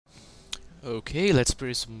Okay, let's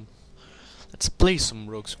play some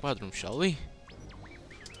Rogue Squadron, shall we?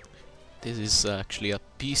 This is actually a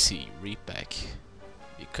PC repack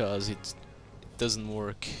because it doesn't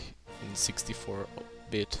work in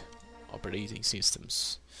 64-bit operating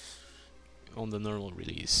systems on the normal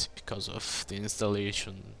release because of the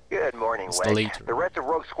installation. Good morning, Wade. The rest of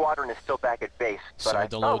Rogue Squadron is still back at base, but I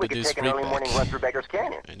thought we could take an early morning run through Beggar's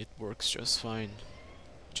Canyon. And it works just fine,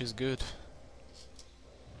 which is good.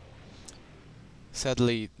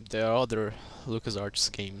 Sadly, there are other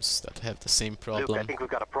LucasArts games that have the same problem. Luke, I think we've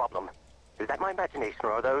got a problem. Is that my imagination,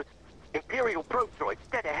 or are those Imperial probe droids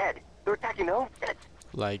dead ahead? They're attacking their own sets.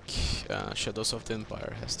 Like Shadows of the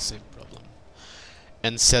Empire has the same problem.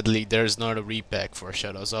 And sadly, there's not a repack for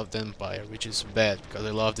Shadows of the Empire, which is bad, because I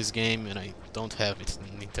love this game and I don't have it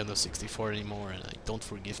in Nintendo 64 anymore, and I don't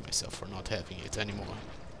forgive myself for not having it anymore.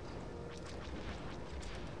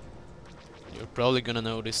 You're probably gonna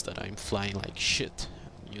notice that I'm flying like shit.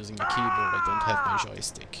 I'm using a keyboard, I don't have my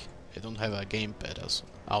joystick. I don't have a gamepad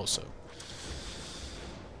also.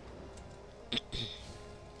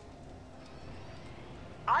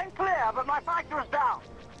 I'm clear, but my factor's down.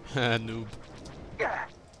 Noob.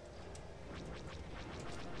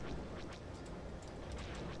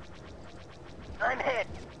 I'm hit.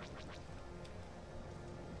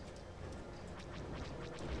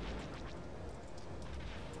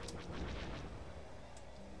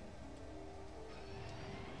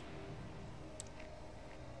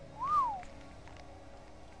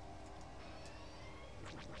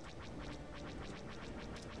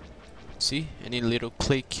 See, any little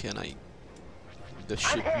click and the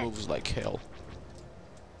ship moves like hell.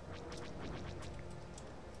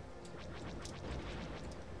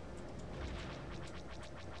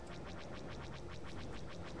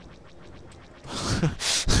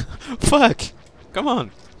 Fuck! Come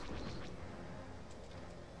on!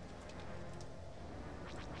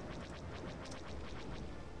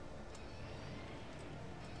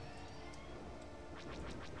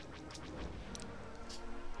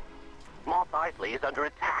 Mos Eisley is under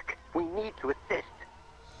attack. We need to assist.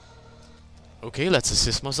 Okay, let's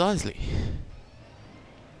assist Mos Eisley.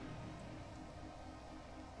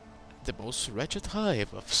 The most wretched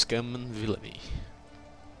hive of scum and villainy.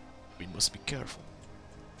 We must be careful.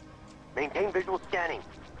 Maintain visual scanning.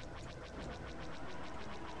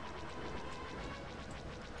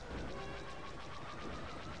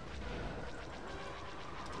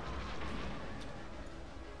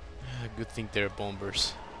 Good thing they're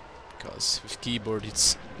bombers, because with keyboard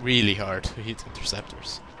it's really hard to hit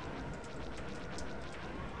interceptors.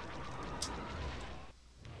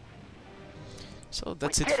 So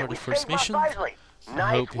that's it for the first mission. I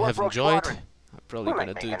hope you have enjoyed. I'm probably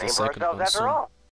gonna do the second one soon.